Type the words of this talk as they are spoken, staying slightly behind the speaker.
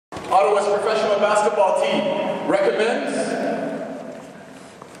Ottawa's professional basketball team recommends.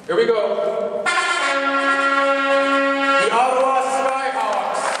 Here we go. The Ottawa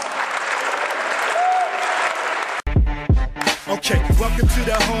SkyHawks. Okay, welcome to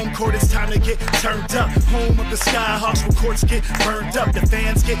the home court. It's time to get turned up. Home of the SkyHawks, where courts get burned up. The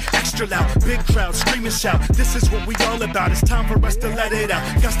fans get extra loud. Big crowd, scream and shout. This is what we all about. It's time for us to let it out.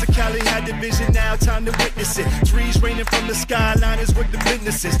 Gusta Cali had the vision, now time to witness it. Trees raining from the skyline is what the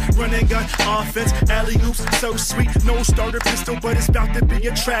business is. Run and gun offense, alley-oops, so sweet. No starter pistol, but it's about to be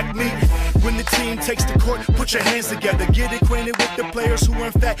a track meet. When the team takes the court, put your hands together. Get acquainted with the players who are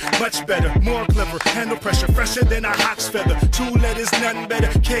in fact much better, more clever, handle pressure, fresher than a hawk's feather. 2 letters, nothing better.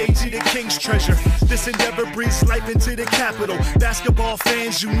 KG, the king's treasure. This endeavor breathes life into the capital. Basketball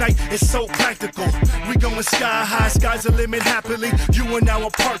fans unite, it's so practical. We going sky high, sky's the limit happily. You are now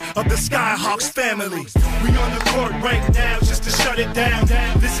a part of the SkyHawks family. We on the court right now just to shut it down.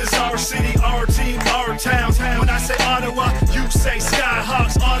 This is our city, our team, our town. When I say Ottawa, you say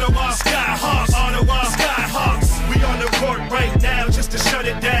SkyHawks. Ottawa, SkyHawks, Ottawa, SkyHawks. We on the court right now just to shut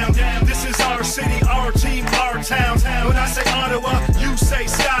it down. This is our city, our team, our town. When I say Ottawa, you say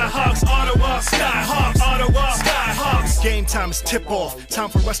SkyHawks. Ottawa, SkyHawks, Ottawa, SkyHawks. Game time is tip-off, time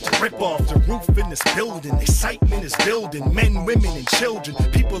for us to rip off the roof in this building. Excitement is building, men, women, and children.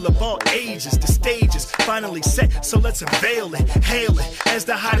 People of all ages, the stage is finally set, so let's unveil it, hail it as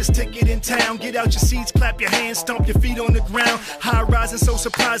the hottest ticket in town. Get out your seats, clap your hands, stomp your feet on the ground. High rising, so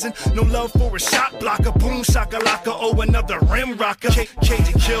surprising, no love for a shot blocker. Boom, shakalaka, oh, another rim rocker.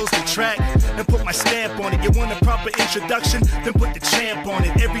 KG kills the track and put my stamp on it. You want a proper introduction, then put the champ on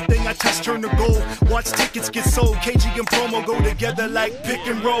it. Everything I touch turn to gold. Watch tickets get sold. KG and promo go together like pick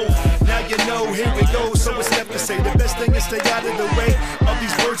and roll. Now you know, here we go. So it's left to say the best thing is stay out of the way of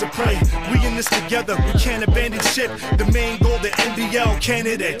these birds of prey. We in this together, we can't abandon ship. The main goal, the NBL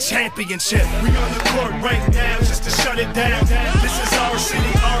Canada Championship. We on the court right now just to shut it down. This is our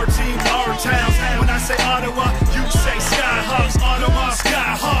city, our team, our town. When I say Ottawa, you say SkyHawks. Ottawa,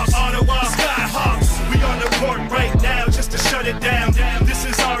 SkyHawks, Ottawa, SkyHawks. We on the court right now just to shut it down.